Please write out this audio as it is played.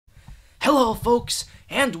Hello, folks,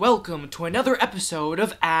 and welcome to another episode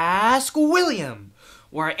of Ask William,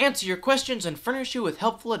 where I answer your questions and furnish you with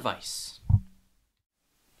helpful advice.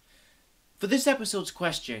 For this episode's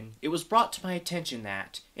question, it was brought to my attention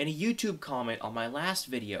that, in a YouTube comment on my last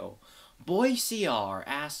video, BoyCR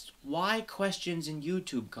asked why questions in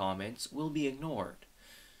YouTube comments will be ignored.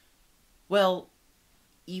 Well,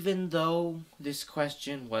 even though this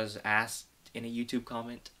question was asked in a YouTube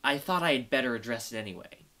comment, I thought I'd better address it anyway.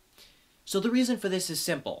 So the reason for this is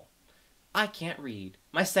simple. I can't read.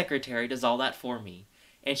 My secretary does all that for me,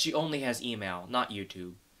 and she only has email, not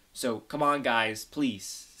YouTube. So come on guys,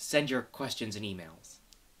 please, send your questions and emails.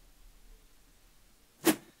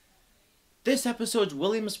 This episode's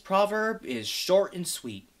William's proverb is short and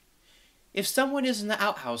sweet. If someone is in the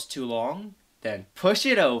outhouse too long, then push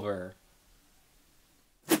it over.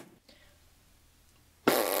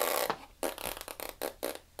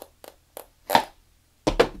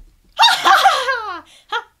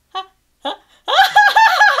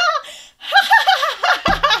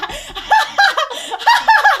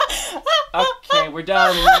 Okay, we're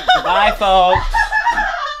done. Goodbye, folks.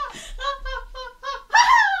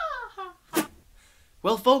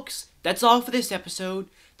 Well, folks, that's all for this episode.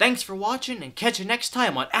 Thanks for watching, and catch you next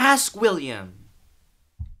time on Ask William.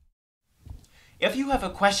 If you have a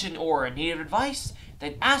question or a need of advice,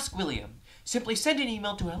 then ask William. Simply send an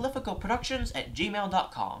email to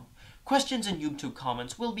halificoproductions@gmail.com. Questions and YouTube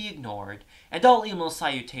comments will be ignored, and all email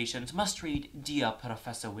salutations must read Dear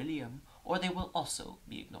Professor William, or they will also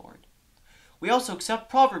be ignored. We also accept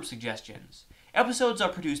proverb suggestions. Episodes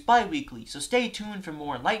are produced bi-weekly, so stay tuned for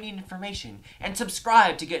more enlightening information, and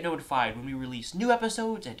subscribe to get notified when we release new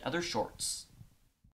episodes and other shorts.